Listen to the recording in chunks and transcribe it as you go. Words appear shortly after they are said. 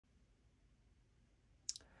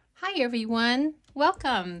Hi everyone,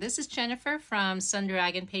 welcome. This is Jennifer from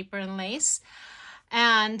jen-SunDragonPaperNLace,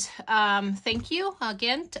 and thank you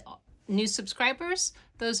again to new subscribers,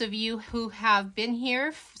 those of you who have been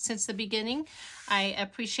here since the beginning. I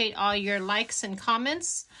appreciate all your likes and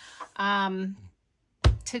comments.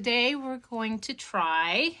 Today we're going to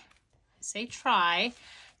try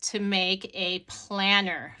to make a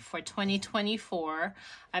planner for 2024.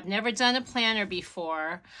 I've never done a planner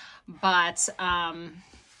before, but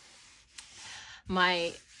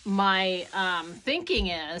my thinking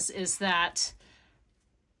is that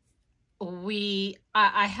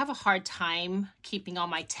I have a hard time keeping all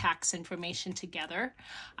my tax information together.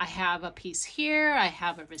 I have a piece here, I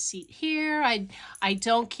have a receipt here. I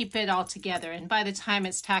don't keep it all together, and by the time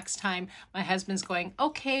it's tax time, my husband's going,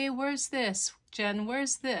 okay, where's this? Jen,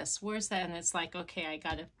 where's this? Where's that? And it's like, okay, I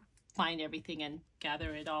gotta find everything and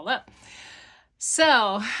gather it all up.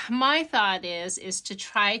 So my thought is to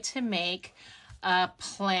try to make a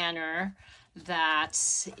planner that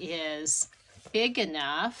is big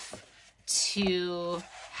enough to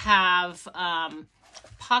have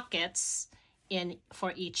pockets in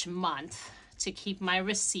for each month to keep my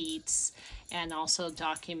receipts and also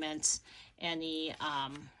document any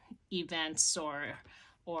events or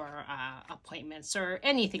appointments or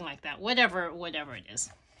anything like that, whatever it is.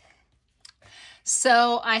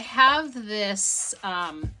 So I have this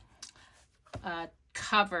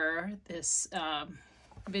cover, this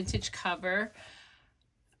vintage cover.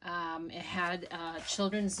 It had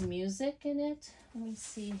children's music in it. Let me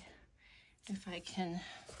see if I can,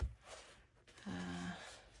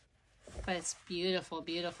 but it's beautiful,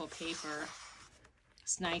 beautiful paper.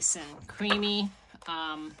 It's nice and creamy.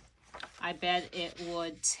 I bet it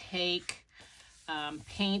would take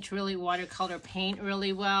paint, really watercolor paint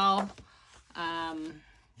really well,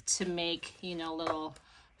 to make, you know, little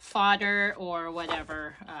fodder or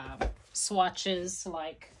whatever, swatches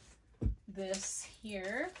like this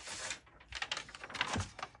here.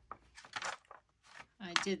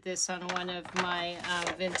 I did this on one of my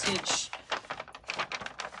vintage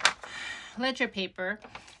ledger paper,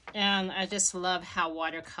 and I just love how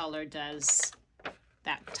watercolor does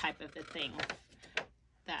that type of a thing.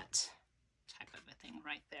 That type of a thing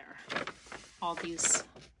right there. All these.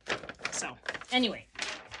 So anyway,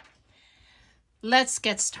 let's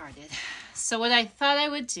get started. So what I thought I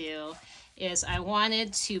would do is I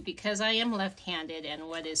wanted to, because I am left-handed, and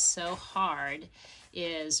what is so hard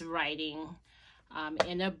is writing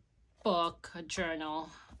in a book, a journal,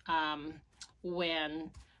 when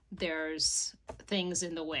there's things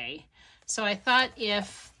in the way. So I thought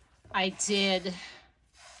if I did,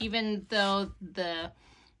 even though the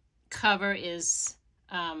cover is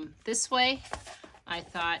this way, I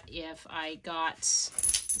thought if I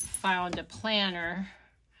found a planner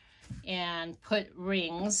and put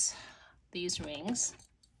rings, these rings,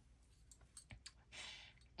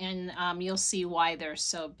 and you'll see why they're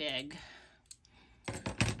so big.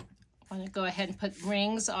 I'm going to go ahead and put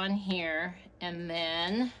rings on here, and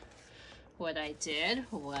then what I did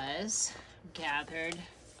was gathered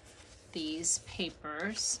these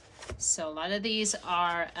papers. So a lot of these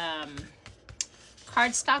are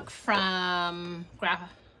cardstock from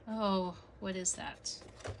what is that?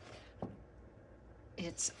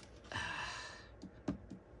 It's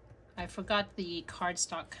I forgot the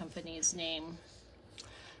cardstock company's name,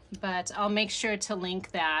 but I'll make sure to link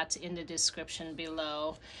that in the description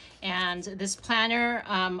below. And this planner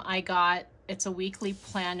it's a weekly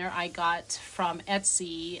planner I got from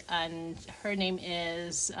Etsy, and her name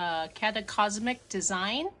is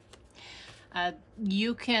katacosmicdesign.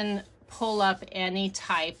 You can pull up any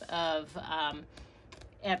type of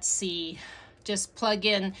Etsy, just plug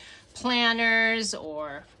in planners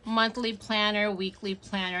or monthly planner, weekly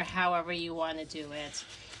planner, however you want to do it.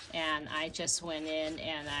 And I just went in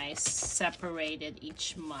and I separated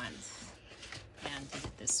each month and did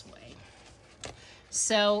it this way.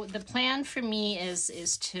 So the plan for me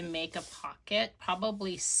is to make a pocket,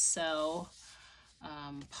 probably sew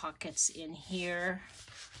pockets in here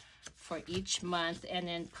for each month, and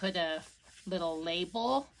then put a little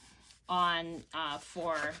label on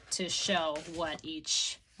to show what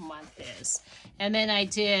each month is. And then I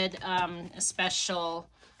did a special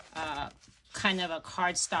kind of a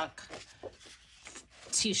cardstock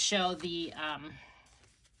to show the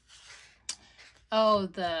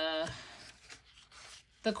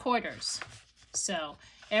the quarters. So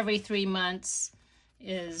every 3 months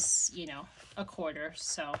is, you know, a quarter.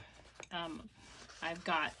 So I've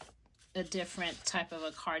got a different type of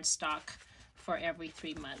a cardstock for every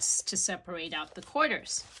 3 months to separate out the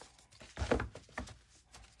quarters.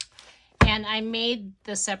 And I made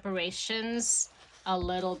the separations a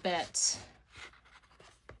little bit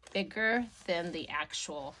bigger than the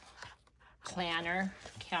actual planner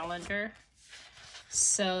calendar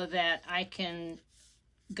so that I can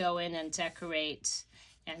go in and decorate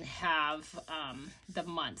and have the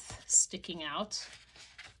month sticking out,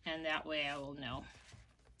 and that way I will know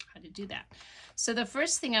how to do that. So the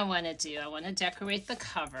first thing I want to do, I want to decorate the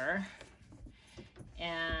cover,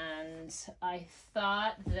 and I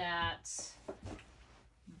thought that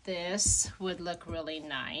this would look really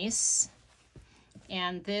nice.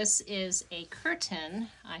 And this is a curtain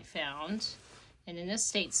I found in an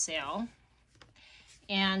estate sale.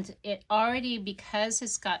 And it already, because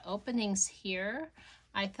it's got openings here,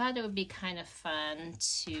 I thought it would be kind of fun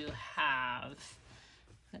to have,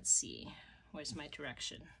 let's see, where's my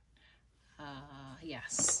direction?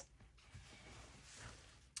 Yes.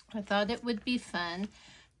 I thought it would be fun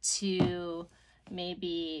to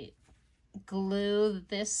maybe glue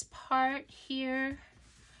this part here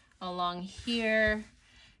along here,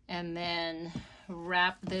 and then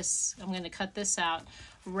wrap this, I'm going to cut this out,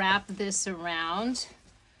 wrap this around,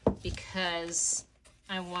 because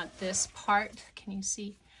I want this part, can you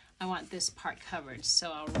see? I want this part covered,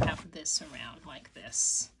 so I'll wrap this around like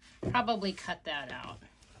this. Probably cut that out.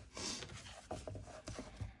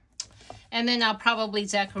 And then I'll probably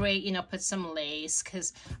decorate, you know, put some lace,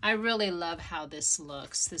 because I really love how this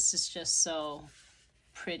looks. This is just so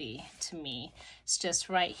pretty to me. It's just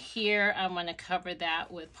right here. I want to cover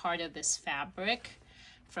that with part of this fabric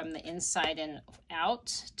from the inside and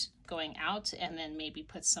out, going out, and then maybe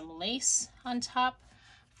put some lace on top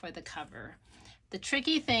for the cover. The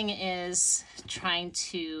tricky thing is trying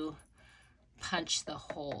to punch the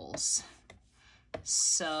holes.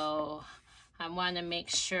 So I want to make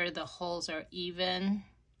sure the holes are even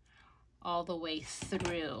all the way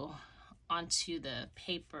through onto the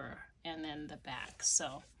paper and then the back.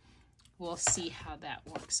 So we'll see how that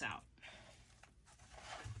works out.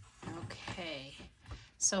 Okay,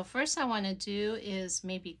 so first I want to do is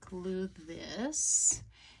maybe glue this,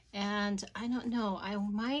 and I don't know, I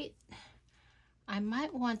might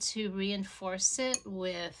want to reinforce it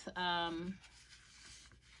with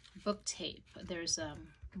book tape. There's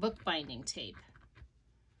book binding tape,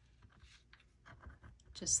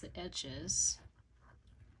 just the edges.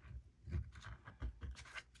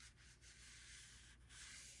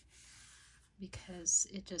 Because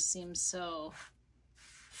it just seems so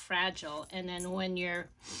fragile. And then when you're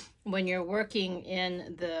working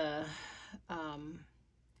in the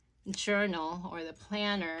journal or the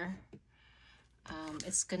planner,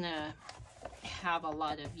 it's gonna have a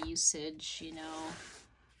lot of usage, you know,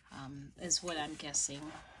 is what I'm guessing.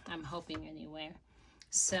 I'm hoping anyway.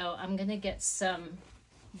 So I'm gonna get some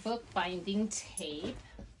book binding tape.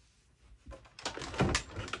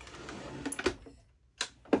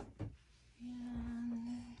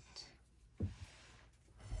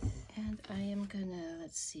 And I am gonna,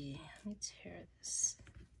 let's see, let me tear this,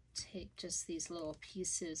 take just these little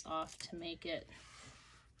pieces off to make it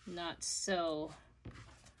not so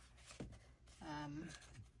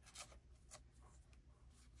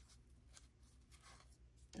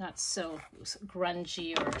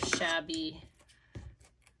grungy or shabby,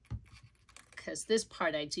 because this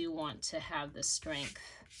part I do want to have the strength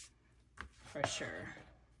for sure.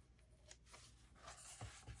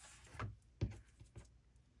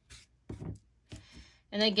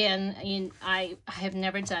 And again, I have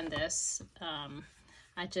never done this.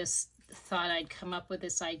 I just thought I'd come up with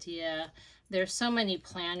this idea. There's so many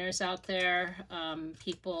planners out there.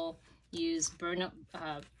 People use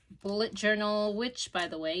bullet journal, which, by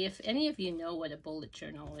the way, if any of you know what a bullet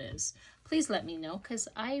journal is, please let me know, because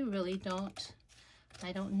I really don't.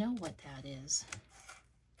 I don't know what that is.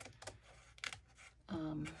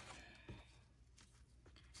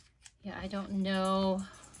 Yeah, I don't know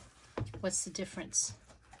what's the difference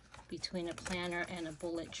between a planner and a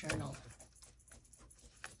bullet journal.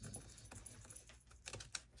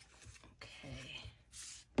 Okay.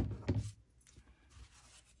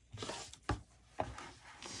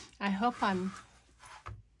 I hope I'm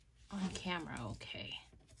on camera okay.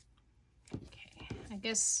 Okay, I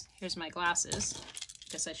guess here's my glasses.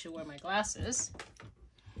 Guess I should wear my glasses.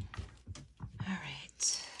 All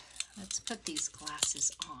right, let's put these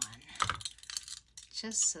glasses on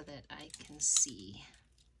just so that I can see.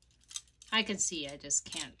 I can see, I just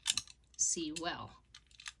can't see well.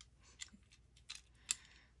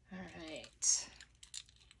 All right.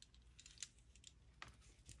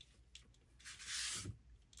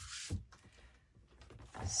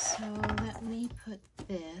 So let me put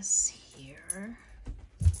this here.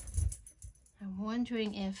 I'm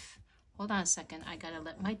wondering if, hold on a second, I gotta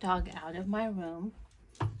let my dog out of my room.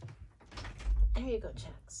 There you go,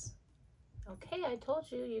 Jax. Okay, I told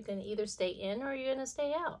you you're going to either stay in or you're going to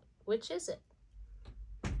stay out. Which is it?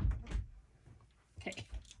 Okay.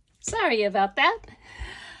 Sorry about that.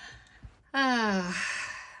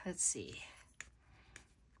 Let's see.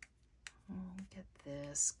 Get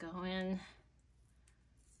this going.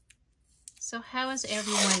 So how is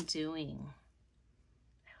everyone doing?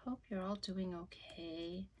 I hope you're all doing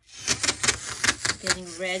okay. Getting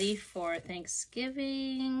ready for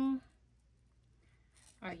Thanksgiving.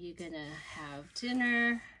 Are you gonna have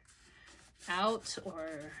dinner out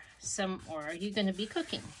or are you gonna be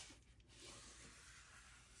cooking?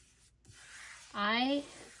 I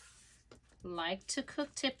like to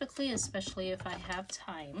cook typically, especially if I have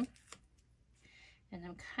time. And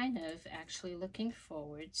I'm kind of actually looking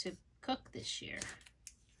forward to cook this year.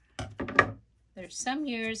 There's some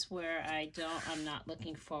years where I'm not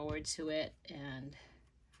looking forward to it, and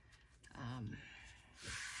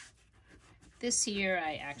this year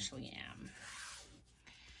I actually am.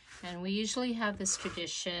 And we usually have this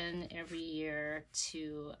tradition every year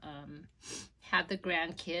to have the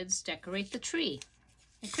grandkids decorate the tree,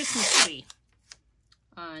 the Christmas tree,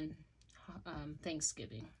 on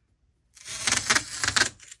Thanksgiving.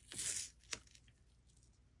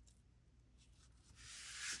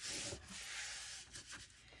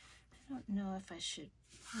 I don't know if I should,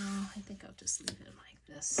 I think I'll just leave it like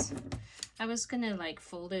this. I was gonna like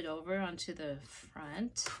fold it over onto the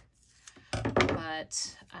front,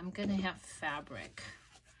 but I'm gonna have fabric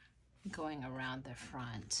going around the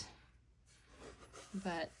front.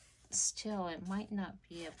 But still, it might not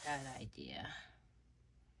be a bad idea.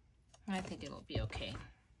 I think it'll be okay.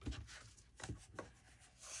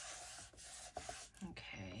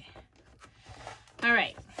 Okay. All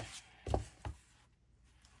right.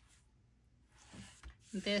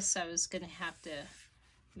 This I was gonna have to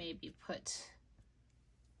maybe put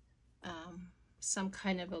some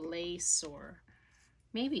kind of a lace or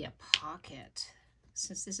maybe a pocket.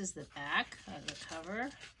 Since this is the back of the cover,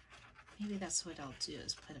 maybe that's what I'll do,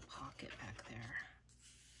 is put a pocket back there.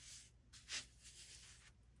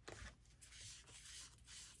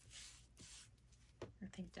 I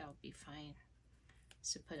think that'll be fine.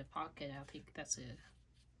 So put a pocket, I think that's a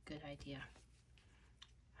good idea.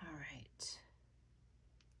 All right.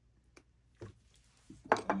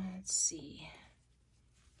 Let's see.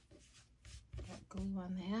 Got glue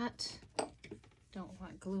on that. Don't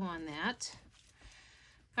want glue on that.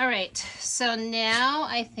 All right, so now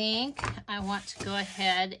I think I want to go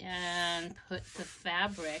ahead and put the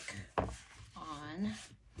fabric on.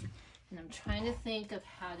 And I'm trying to think of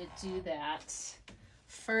how to do that.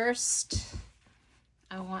 First,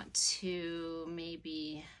 I want to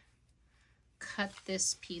maybe cut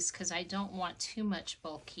this piece because I don't want too much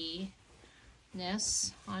bulkiness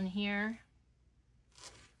on here.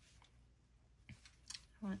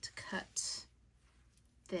 I want to cut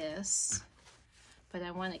this, but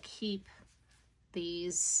I want to keep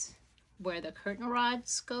these where the curtain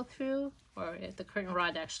rods go through, or if the curtain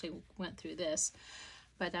rod actually went through this,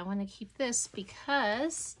 but I want to keep this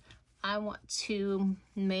because I want to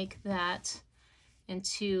make that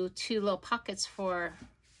into two little pockets for,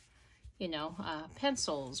 you know,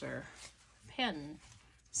 pencils or pen,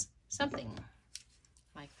 something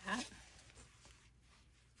like that.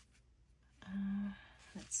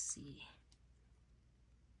 Let's see.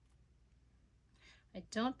 I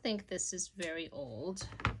don't think this is very old.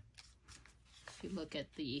 If you look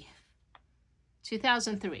at the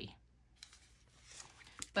 2003.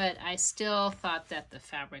 But I still thought that the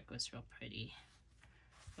fabric was real pretty.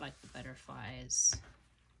 I like the butterflies.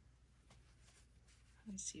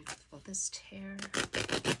 Let me see, will this tear?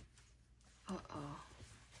 Uh-oh,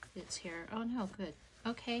 did it tear? Oh no, good.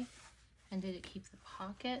 Okay, and did it keep the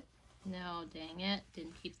pocket? No, dang it,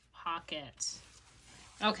 didn't keep the pocket.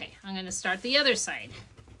 Okay, I'm gonna start the other side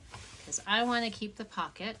because I wanna keep the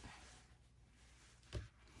pocket.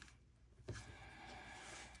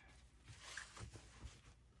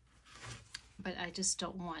 But I just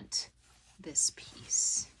don't want this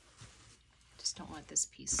piece. Just don't want this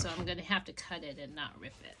piece. So I'm gonna have to cut it and not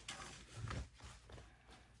rip it.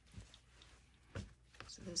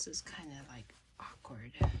 So this is kind of like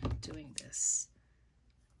awkward doing this.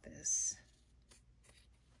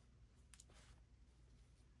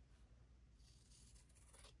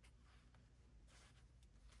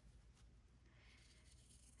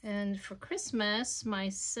 And for Christmas, my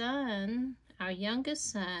son, our youngest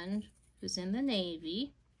son, who's in the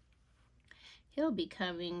Navy, he'll be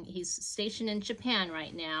coming. He's stationed in Japan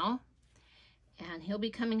right now, and he'll be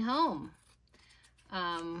coming home.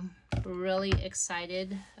 Really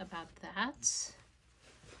excited about that.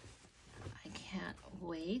 I can't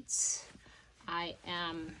wait. I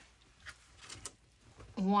am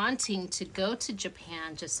wanting to go to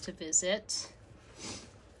Japan just to visit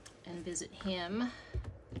and visit him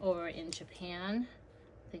over in Japan.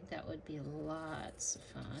 I think that would be lots of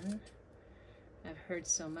fun. I've heard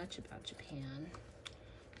so much about Japan,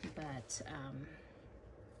 but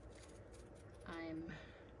I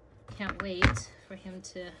can't wait for him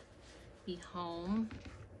to be home.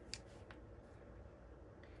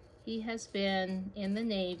 He has been in the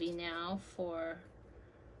Navy now for,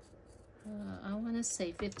 I want to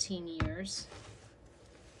say 15 years.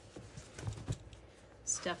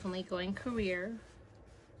 It's definitely going career.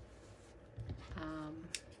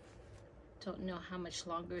 Don't know how much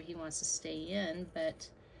longer he wants to stay in, but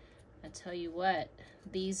I tell you what,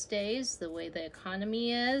 these days, the way the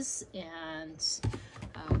economy is and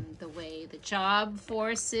the way the job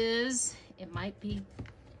force is, it might be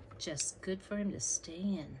just good for him to stay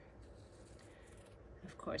in.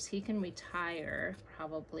 Of course, he can retire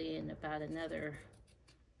probably in about another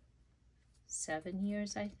 7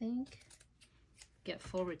 years, I think. Get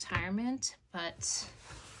full retirement, but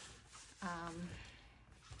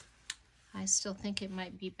I still think it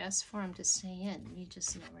might be best for him to stay in. You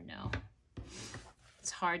just never know. It's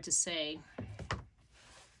hard to say.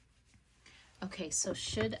 Okay, so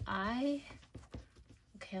should I?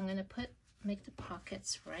 Okay, I'm gonna make the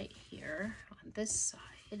pockets right here on this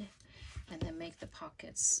side, and then make the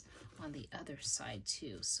pockets on the other side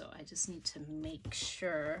too. So I just need to make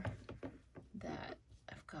sure that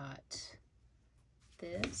I've got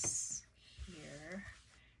this here,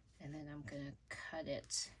 and then I'm gonna cut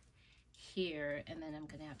it here, and then I'm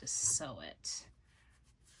gonna have to sew it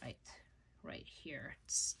right here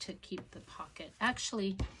to keep the pocket.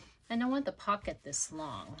 Actually, I don't want the pocket this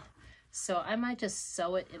long, so I might just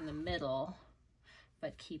sew it in the middle,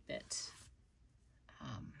 but keep it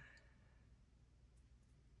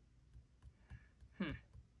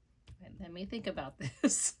let me think about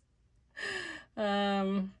this.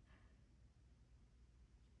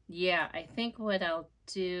 Yeah, I think what I'll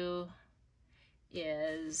do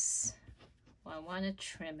is, well, I want to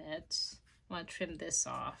trim it. I want to trim this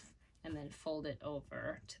off and then fold it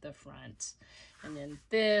over to the front. And then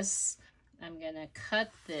this, I'm going to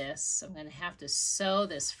cut this. I'm going to have to sew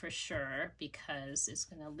this for sure because it's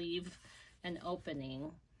going to leave an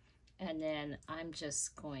opening. And then I'm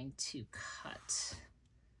just going to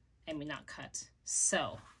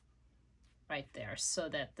sew right there so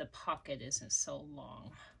that the pocket isn't so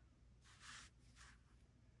long.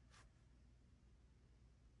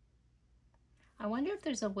 I wonder if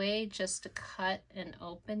there's a way just to cut an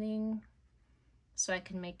opening so I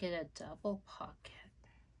can make it a double pocket.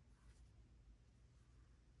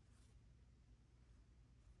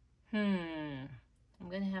 I'm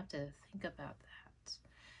gonna have to think about that.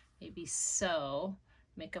 Maybe sew,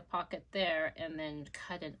 make a pocket there, and then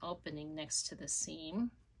cut an opening next to the seam.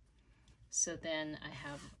 So then I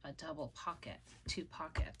have a double pocket, 2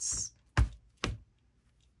 pockets.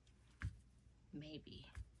 Maybe.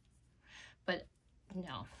 But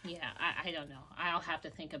no, yeah, I don't know. I'll have to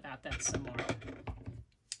think about that some more.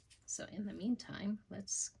 So in the meantime,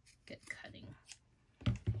 let's get cutting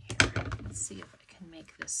here. Let's see if I can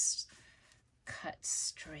make this cut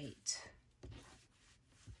straight.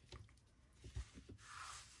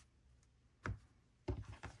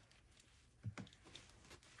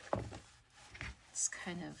 It's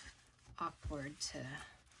kind of awkward to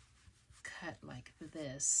cut like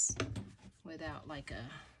this without like a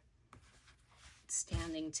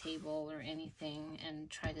standing table or anything and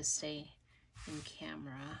try to stay in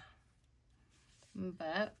camera.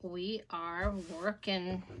 But we are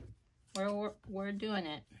working, we're doing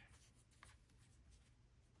it.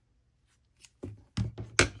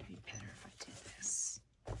 Maybe better if I do this.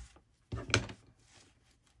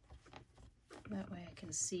 That way I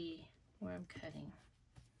can see where I'm cutting.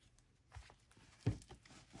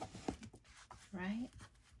 Right?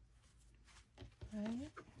 Right?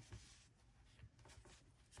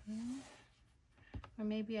 Or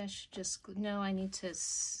maybe I should just, no, I need to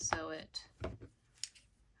sew it.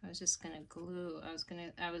 I was just gonna glue, I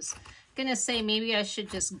was gonna say maybe I should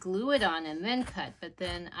just glue it on and then cut, but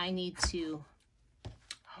then I need to,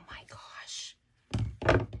 oh my gosh.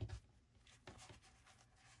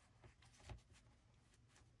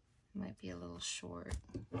 Might be a little short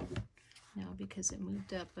now because it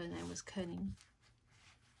moved up when I was cutting.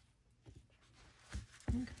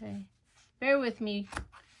 Okay, bear with me.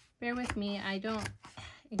 Bear with me, I don't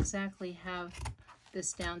exactly have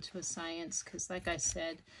this down to a science because like I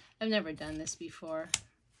said, I've never done this before.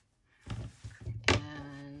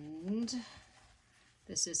 And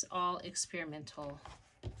this is all experimental.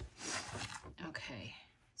 Okay,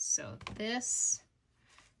 So this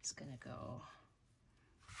is gonna go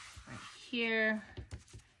right here,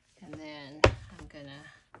 and then I'm gonna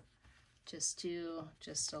just do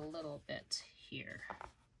just a little bit here.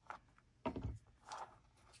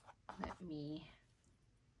 Let me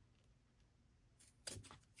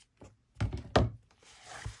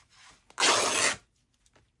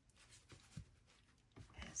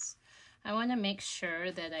I want to make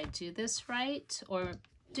sure that I do this right, or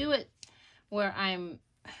do it where I'm,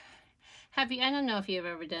 I don't know if you've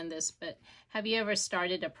ever done this, but have you ever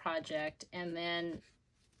started a project and then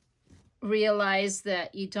realized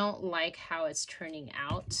that you don't like how it's turning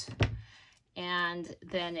out, and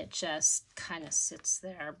then it just kind of sits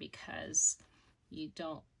there because you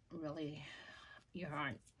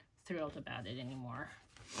aren't thrilled about it anymore?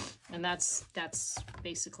 And that's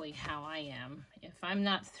basically how I am. If I'm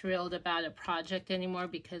not thrilled about a project anymore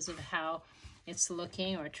because of how it's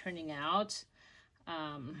looking or turning out,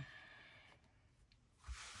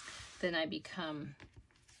 then I become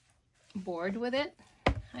bored with it,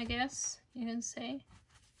 I guess you can say.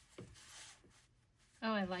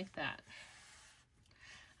 Oh, I like that.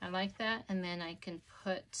 I like that, and then I can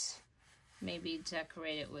maybe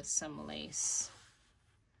decorate it with some lace.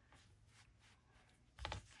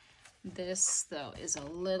 This, though, is a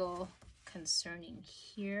little concerning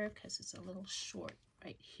here because it's a little short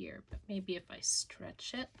right here, but maybe if I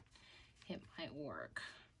stretch it, it might work.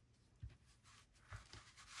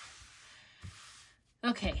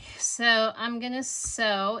 Okay, so I'm gonna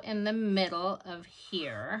sew in the middle of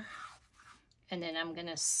here, and then I'm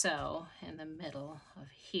gonna sew in the middle of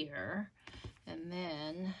here, and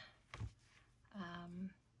then,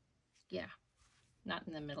 yeah, not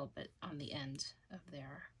in the middle, but on the end of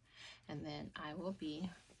there. And then I will be,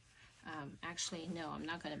 actually, no, I'm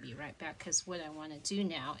not going to be right back, because what I want to do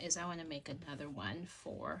now is I want to make another one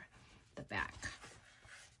for the back.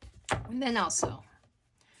 And then also,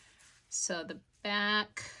 so the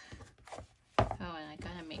back, oh, and I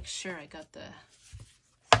got to make sure I got the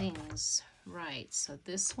things right. So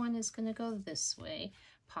this one is going to go this way,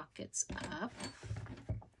 pockets up,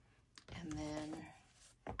 and then,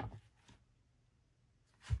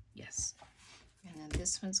 yes. And then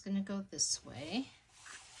this one's going to go this way.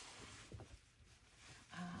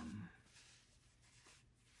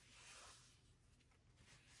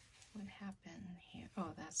 What happened here?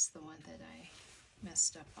 Oh, that's the one that I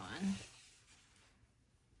messed up on.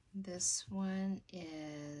 This one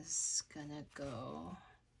is going to go,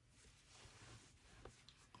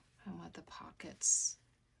 I want the pockets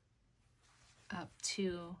up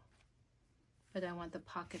too, but I want the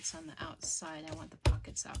pockets on the outside. I want the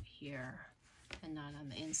pockets out here and not on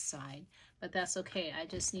the inside, but that's okay. I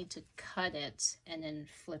just need to cut it and then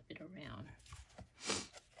flip it around.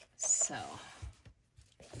 So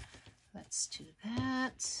let's do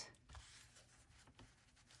that.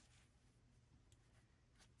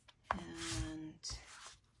 And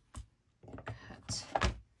cut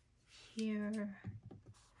here.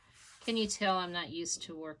 Can you tell I'm not used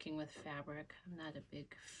to working with fabric? I'm not a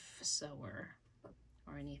big sewer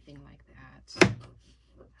or anything like that.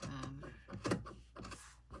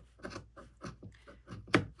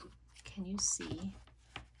 Can you see?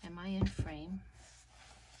 Am I in frame?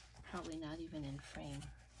 Probably not even in frame.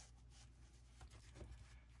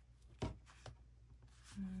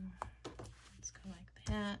 Let's go like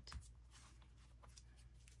that.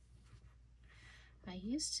 I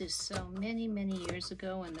used to sew many years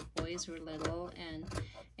ago when the boys were little, and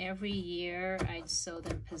every year I'd sew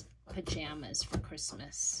them pajamas for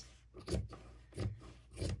Christmas.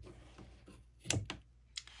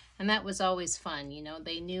 And that was always fun, you know.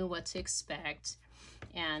 They knew what to expect,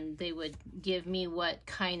 and they would give me what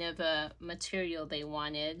kind of a material they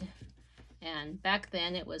wanted. And back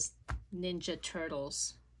then it was Ninja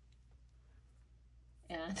Turtles.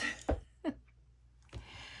 And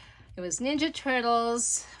it was Ninja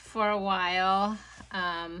Turtles for a while,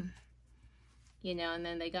 you know, and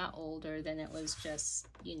then they got older. Then it was just,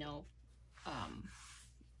 you know,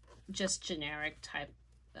 just generic type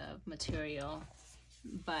of material.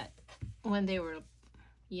 But when they were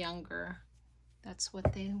younger, that's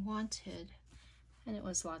what they wanted, and it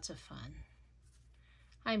was lots of fun.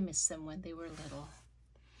 I miss them when they were little.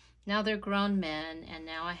 Now they're grown men, and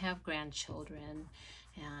now I have grandchildren,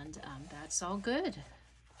 and that's all good.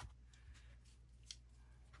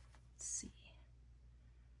 Let's see.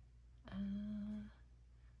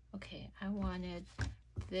 Okay, I wanted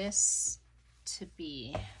this to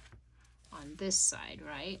be on this side,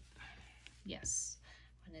 right? Yes.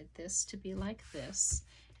 I wanted this to be like this,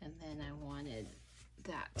 and then I wanted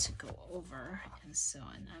that to go over, and so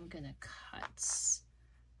on. I'm gonna cut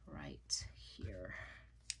right here.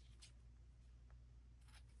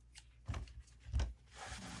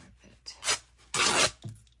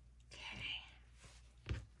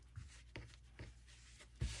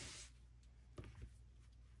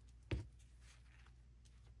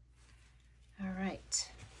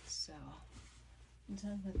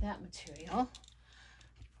 done with that material.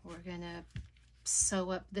 We're gonna sew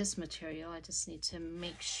up this material. I just need to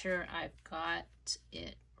make sure I've got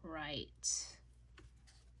it right.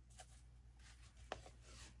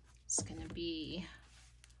 It's gonna be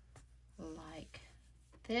like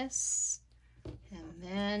this, and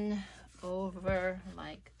then over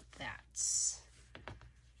like that.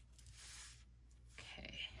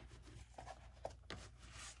 Okay.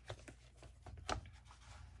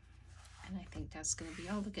 And I think that's gonna be,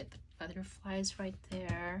 oh, look at the butterflies right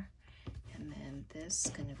there. And then this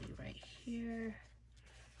is gonna be right here.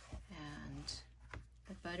 And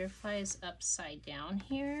the butterfly is upside down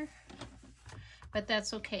here. But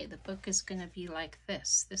that's okay. The book is gonna be like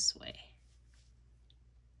this way.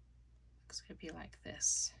 It's gonna be like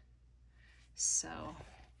this. So,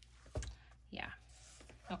 yeah.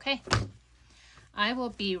 Okay. I will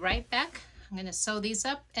be right back. I'm gonna sew these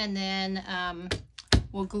up and then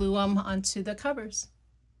we'll glue them onto the covers.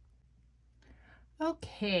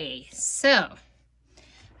 Okay, so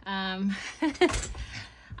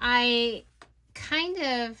I kind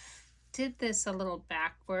of did this a little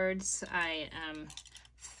backwards. I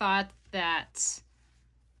thought that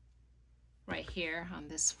right here on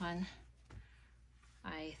this one,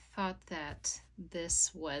 I thought that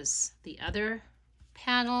this was the other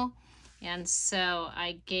panel, and so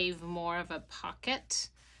I gave more of a pocket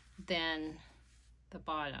than the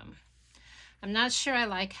bottom. I'm not sure I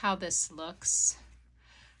like how this looks.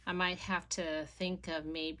 I might have to think of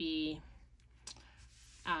maybe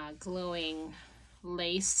gluing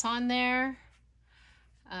lace on there.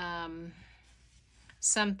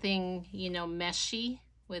 Something, you know, meshy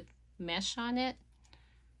with mesh on it.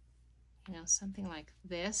 You know, something like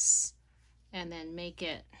this. And then make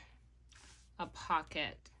it a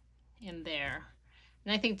pocket in there.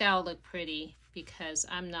 And I think that'll look pretty because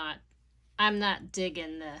I'm not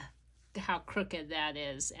digging how crooked that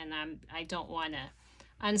is, and I don't want to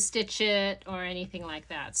unstitch it or anything like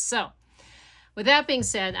that. So with that being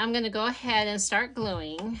said, I'm going to go ahead and start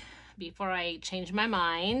gluing before I change my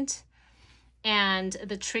mind. And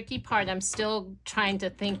the tricky part, I'm still trying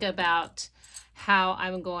to think about how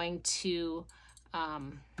I'm going to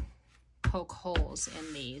poke holes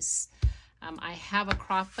in these. I have a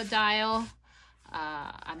crocodile.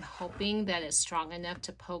 I'm hoping that it's strong enough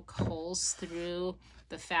to poke holes through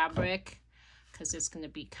the fabric because it's going to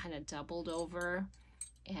be kind of doubled over.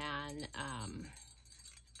 And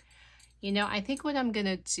you know, I think what I'm going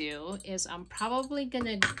to do is I'm probably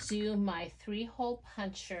going to do my 3-hole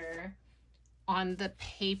puncher on the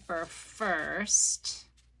paper first.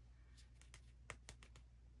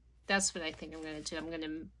 That's what I think I'm going to do. I'm going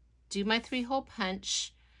to do my 3-hole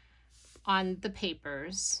punch on the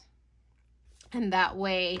papers, and that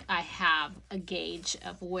way I have a gauge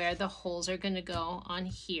of where the holes are going to go on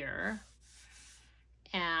here.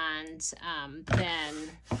 And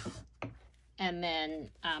then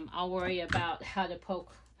I'll worry about how to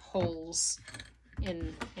poke holes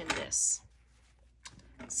in this.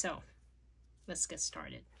 So let's get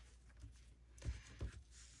started.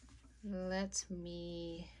 Let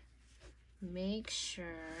me make sure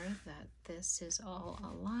that this is all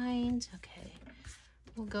aligned. Okay,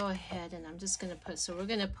 we'll go ahead and I'm just going to put, so we're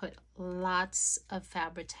going to put lots of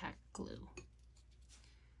Fabri-Tac glue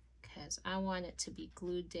because I want it to be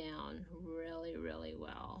glued down really, really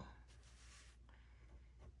well.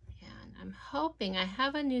 And I'm hoping, I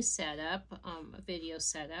have a new setup, a video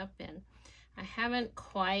setup, and I haven't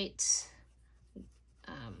quite,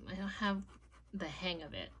 I don't have the hang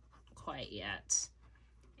of it quite yet.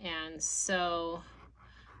 And so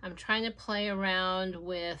I'm trying to play around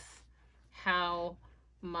with how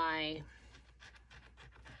my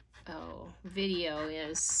video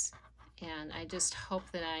is, and I just hope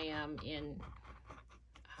that I am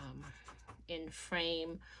in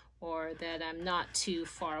frame, or that I'm not too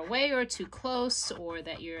far away or too close, or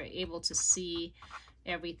that you're able to see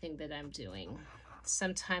everything that I'm doing.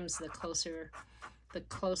 Sometimes the closer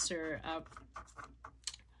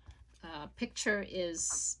picture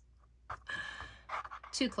is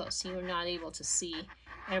too close, you're not able to see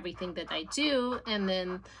everything that I do, and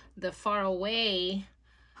then the far away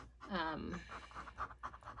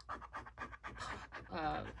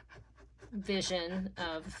vision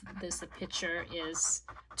of the picture is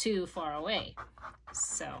too far away.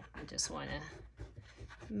 So I just want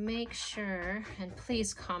to make sure, and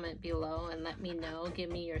please comment below and let me know, give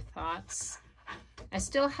me your thoughts. I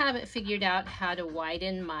still haven't figured out how to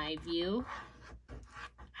widen my view.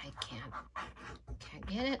 I can't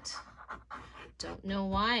get it. Don't know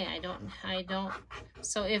why. I don't.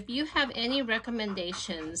 So if you have any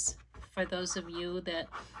recommendations for those of you that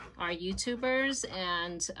are YouTubers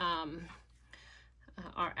and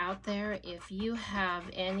are out there, if you have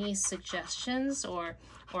any suggestions or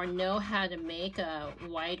know how to make a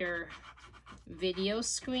wider video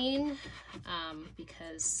screen,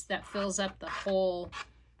 because that fills up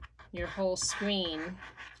your whole screen,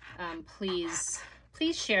 please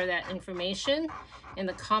share that information in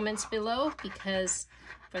the comments below, because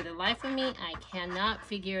for the life of me, I cannot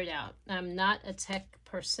figure it out. I'm not a tech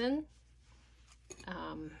person.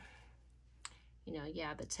 You know,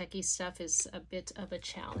 yeah, the techie stuff is a bit of a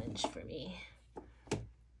challenge for me.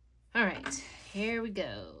 All right, here we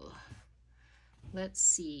go. Let's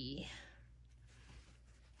see.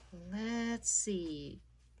 Let's see.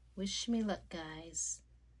 Wish me luck, guys.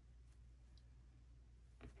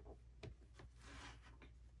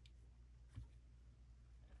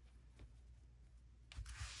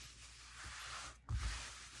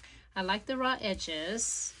 I like the raw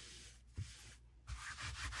edges.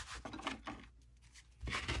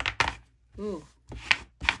 Ooh,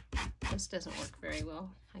 this doesn't work very well.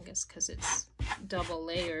 I guess because it's double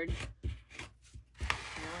layered. I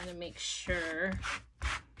want to make sure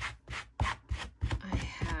I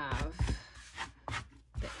have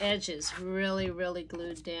the edges really, really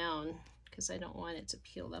glued down, because I don't want it to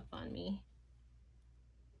peel up on me.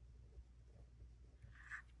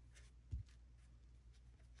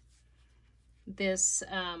 This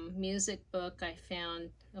music book I found,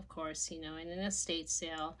 of course, you know, in an estate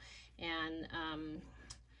sale, and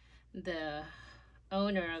the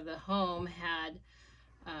owner of the home had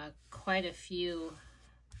quite a few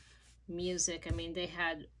music. I mean, they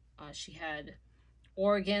had, she had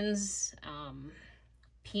organs,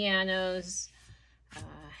 pianos,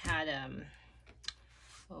 had,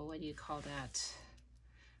 oh, what do you call that?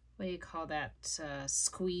 What do you call that?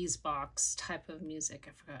 Squeeze box type of music.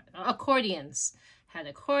 I forgot. Accordions. Had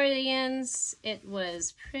accordions. It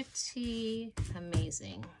was pretty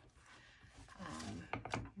amazing.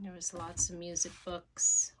 There was lots of music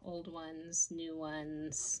books, old ones, new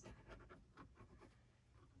ones.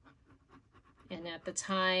 And at the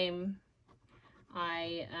time,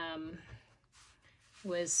 I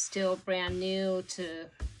was still brand new to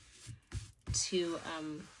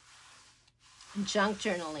junk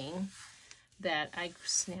journaling, that I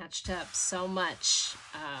snatched up so much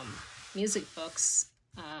music books,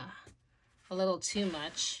 a little too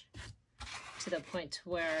much, to the point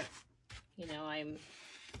where, you know, I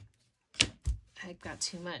got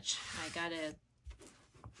too much. I gotta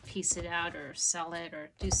piece it out or sell it or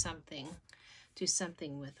do something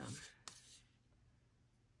with them.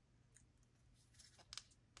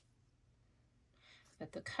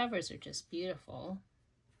 But the covers are just beautiful.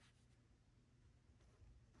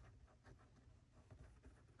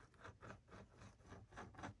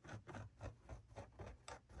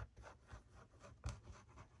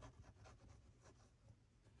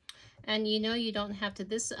 And you know, you don't have to,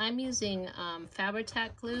 I'm using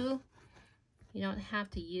Fabri-Tac glue. You don't have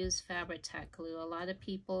to use Fabri-Tac glue. A lot of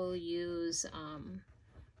people use,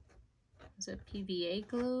 is it PVA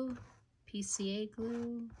glue? PCA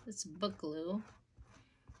glue? It's book glue.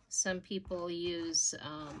 Some people use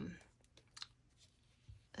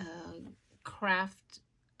craft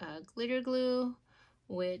glitter glue,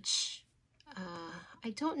 which I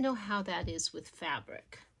don't know how that is with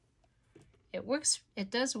fabric. It works,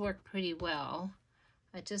 it does work pretty well.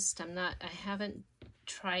 I haven't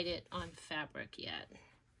tried it on fabric yet.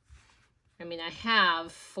 I mean, I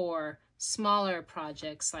have for smaller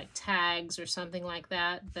projects like tags or something like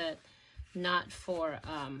that, but not for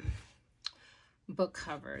book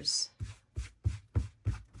covers.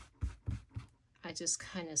 I just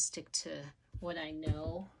kind of stick to what I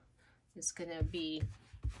know is gonna be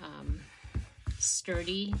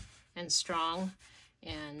sturdy and strong,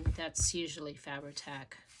 and that's usually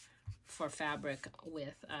Fabri-Tac for fabric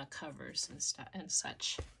with covers and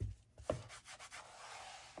such.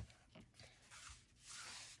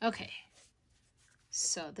 Okay,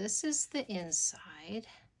 so this is the inside,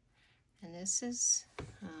 and this is,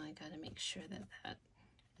 I gotta make sure that that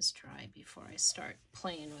is dry before I start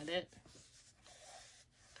playing with it.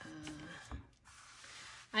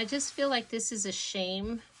 I just feel like this is a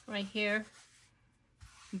shame right here,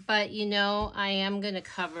 but you know, I am gonna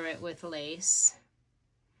cover it with lace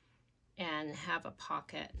and have a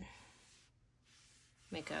pocket,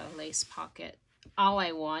 make a lace pocket. All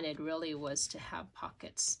I wanted really was to have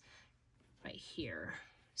pockets right here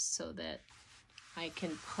so that I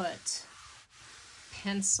can put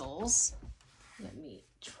pencils. Let me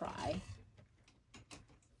try.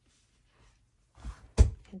 I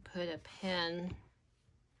can put a pen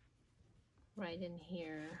right in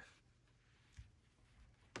here.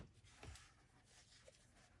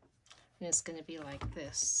 And it's going to be like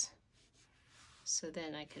this. So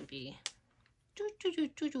then I can be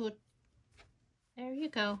there you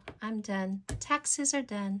go. I'm done. Taxes are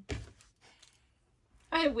done.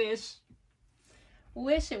 I wish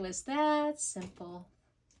it was that simple.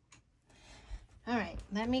 All right,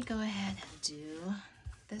 let me go ahead and do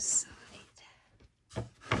this side.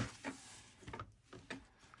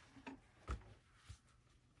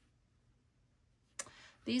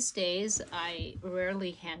 These days, I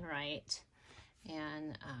rarely handwrite,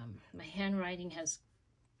 and my handwriting has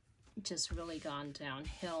just really gone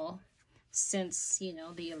downhill since, you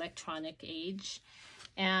know, the electronic age.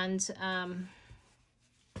 And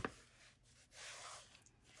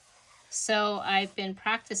so I've been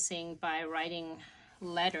practicing by writing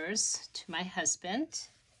letters to my husband,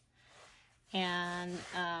 and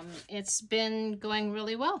it's been going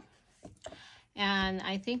really well. And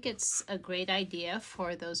I think it's a great idea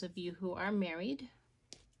for those of you who are married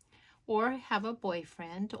or have a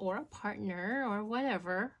boyfriend or a partner or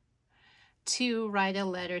whatever to write a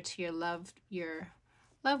letter to your loved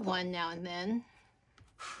one now and then,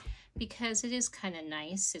 because it is kind of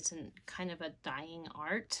nice. It's kind of a dying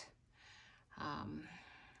art.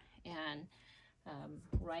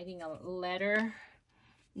 Writing a letter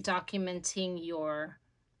documenting your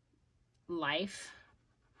life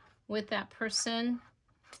with that person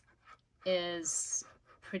is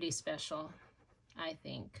pretty special, I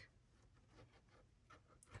think.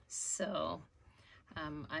 So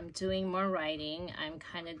I'm doing more writing. I'm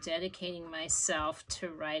kind of dedicating myself to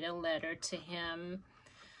write a letter to him,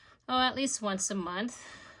 at least once a month,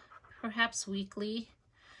 perhaps weekly.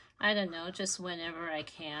 I don't know, just whenever I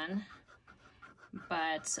can.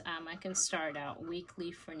 But I can start out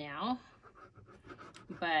weekly for now.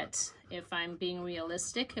 But if I'm being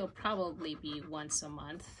realistic, it'll probably be once a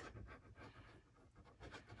month.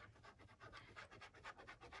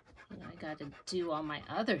 You know, I got to do all my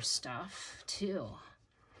other stuff too.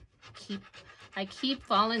 I keep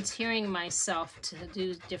volunteering myself to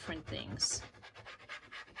do different things.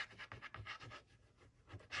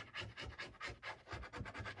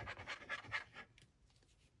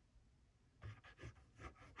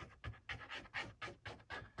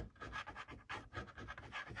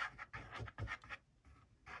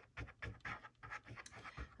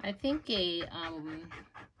 I think a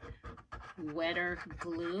wetter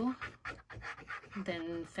glue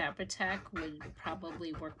than Fabri-Tac would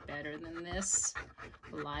probably work better than this.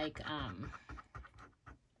 Like,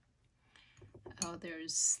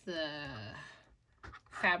 there's the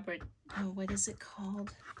what is it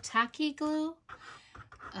called? Tacky glue?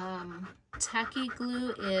 Tacky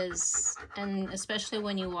glue is, and especially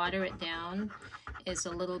when you water it down, is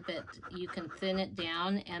a little bit, you can thin it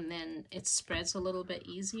down and then it spreads a little bit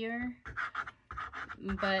easier.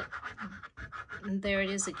 But there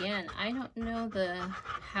it is again. I don't know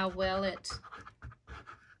how well it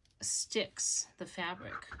sticks, the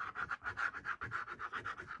fabric.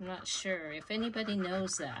 I'm not sure. If anybody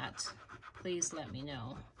knows that, please let me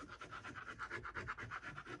know.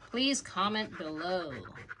 Please comment below.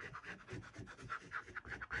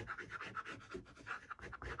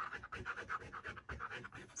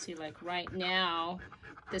 See, like right now,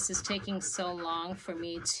 this is taking so long for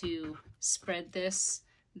me to spread this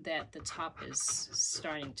that the top is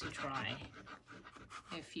starting to dry.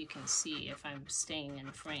 If you can see, if I'm staying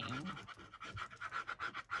in frame.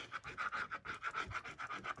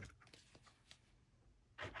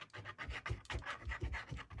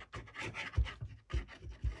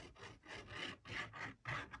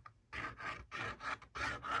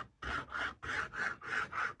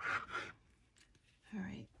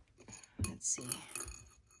 See.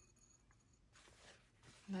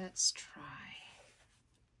 Let's try.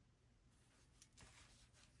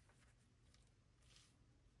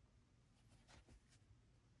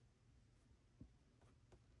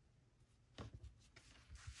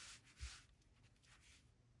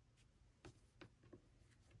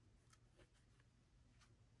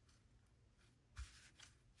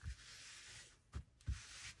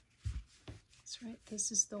 That's right.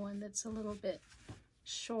 This is the one that's a little bit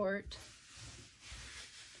short.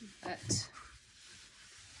 But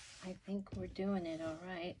I think we're doing it all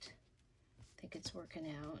right. I think it's working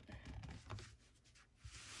out.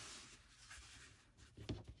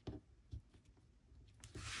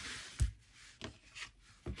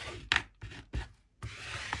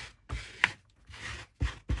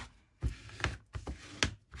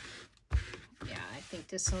 Yeah, I think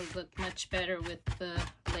this will look much better with the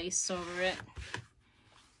lace over it.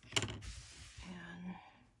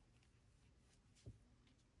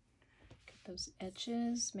 Those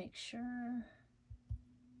edges, make sure.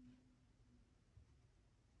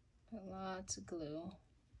 Put lots of glue.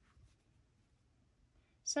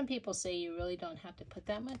 Some people say you really don't have to put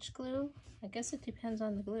that much glue. I guess it depends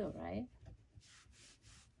on the glue, right?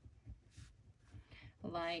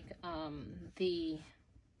 Like the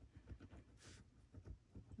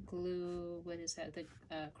glue, what is that? The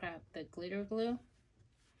the glitter glue.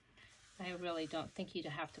 I really don't think you'd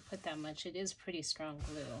have to put that much. It is pretty strong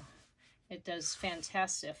glue. It does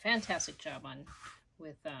fantastic job on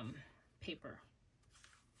with paper.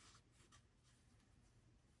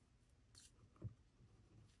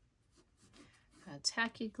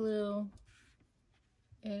 Tacky glue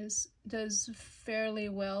does fairly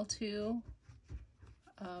well too.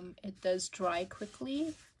 It does dry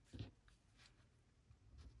quickly.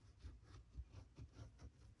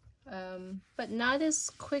 But not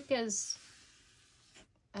as quick as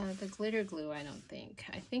the glitter glue, I don't think.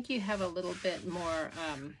 I think you have a little bit more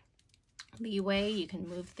leeway. You can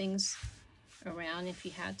move things around if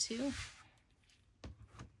you had to.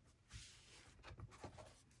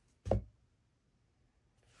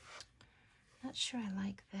 Not sure I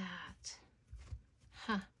like that.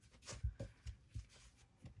 Huh.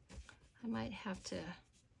 I might have to,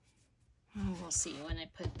 oh, we'll see. When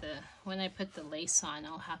I put the lace on,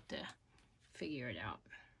 I'll have to figure it out.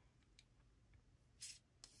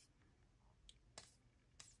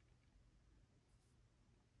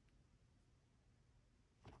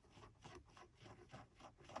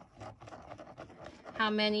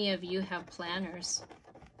 How many of you have planners?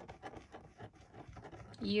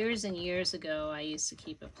 Years and years ago, I used to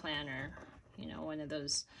keep a planner, you know, one of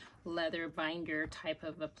those leather binder type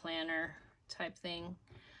of a planner type thing.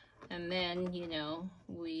 And then, you know,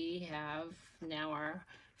 we have now our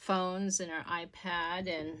phones and our iPad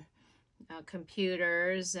and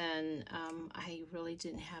computers, and I really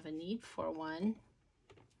didn't have a need for one.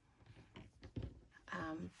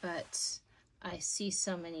 But I see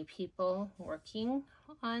so many people working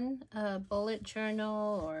on a bullet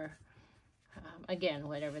journal, or again,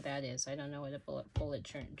 whatever that is. I don't know what a bullet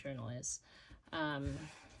journal is.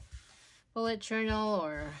 Bullet journal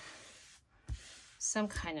or some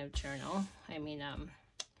kind of journal. I mean,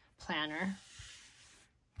 planner.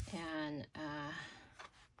 And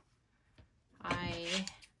I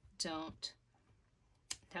don't.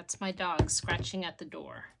 That's my dog scratching at the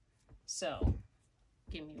door. So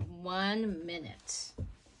give me 1 minute.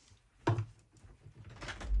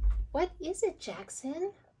 What is it,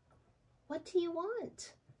 Jackson? What do you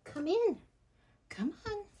want? Come in. Come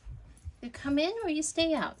on. You come in or you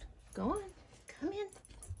stay out. Go on. Come in.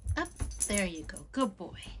 Up. There you go. Good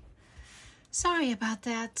boy. Sorry about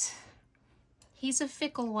that. He's a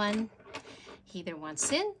fickle one. He either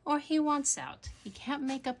wants in or he wants out. He can't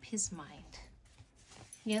make up his mind.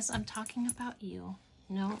 Yes, I'm talking about you.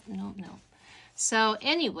 No, no, no. So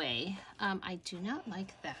anyway, I do not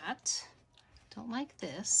like that. Don't like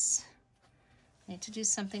this. I need to do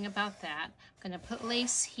something about that. I'm going to put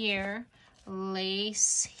lace here,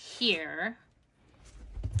 lace here.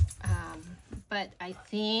 But I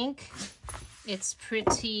think it's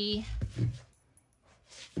pretty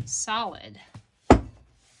solid.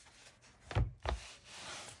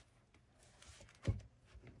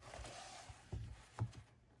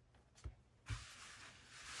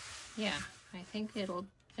 Yeah, I think it'll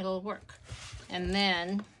work. And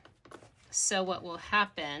then, so what will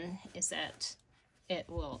happen is that it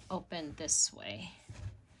will open this way.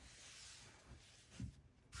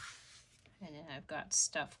 And then I've got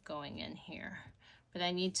stuff going in here. But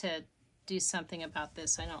I need to do something about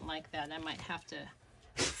this. I don't like that. I might have to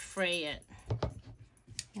fray it.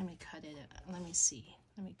 Let me cut it. Let me see.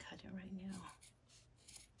 Let me cut it right now.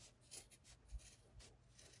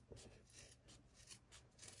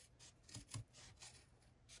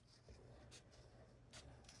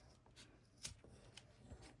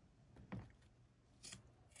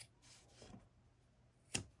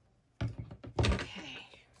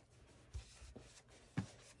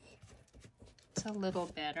 A little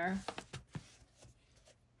better.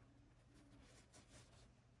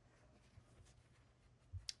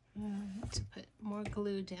 Let's put more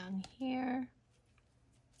glue down here.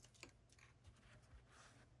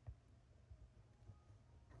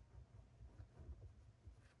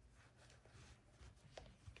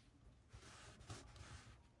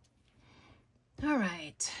 All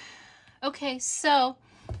right. Okay, so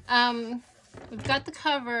we've got the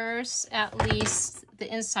covers, at least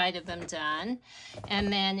the inside of them, done.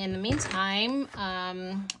 And then in the meantime,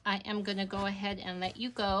 I am going to go ahead and let you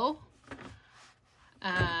go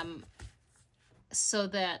so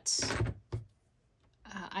that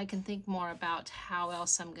I can think more about how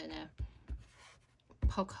else I'm going to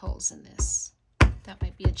poke holes in this. That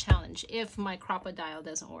might be a challenge if my crocodile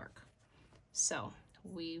doesn't work. So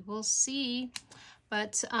we will see.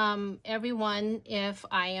 But everyone, if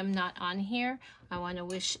I am not on here, I want to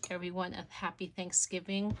wish everyone a happy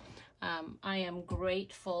Thanksgiving. I am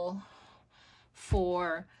grateful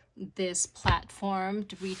for this platform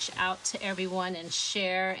to reach out to everyone and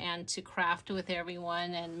share and to craft with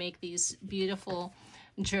everyone and make these beautiful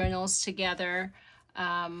journals together.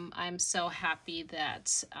 I'm so happy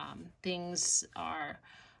that things are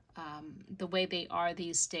the way they are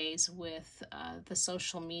these days with the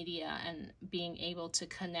social media and being able to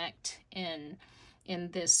connect in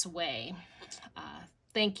this way.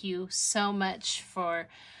 Thank you so much for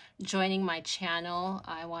joining my channel.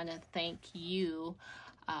 I want to thank you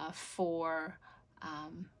for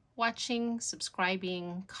watching,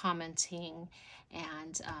 subscribing, commenting,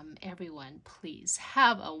 and everyone, please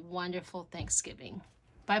have a wonderful Thanksgiving.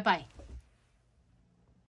 Bye-bye.